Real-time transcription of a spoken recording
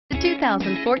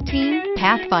2014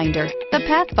 Pathfinder. The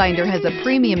Pathfinder has a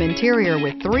premium interior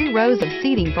with 3 rows of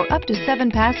seating for up to 7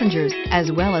 passengers,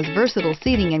 as well as versatile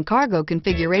seating and cargo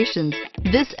configurations.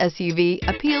 This SUV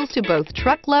appeals to both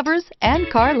truck lovers and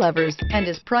car lovers and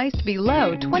is priced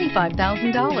below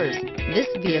 $25,000. This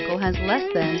vehicle has less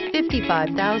than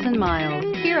 55,000 miles.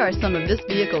 Here are some of this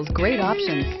vehicle's great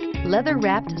options: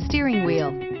 leather-wrapped steering wheel,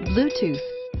 Bluetooth,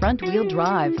 front-wheel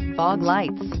drive, fog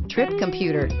lights, trip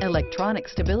computer, electronic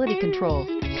stability control,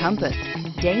 compass,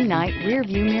 day-night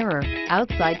rear-view mirror,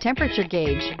 outside temperature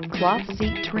gauge, cloth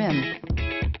seat trim.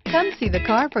 Come see the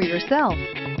car for yourself.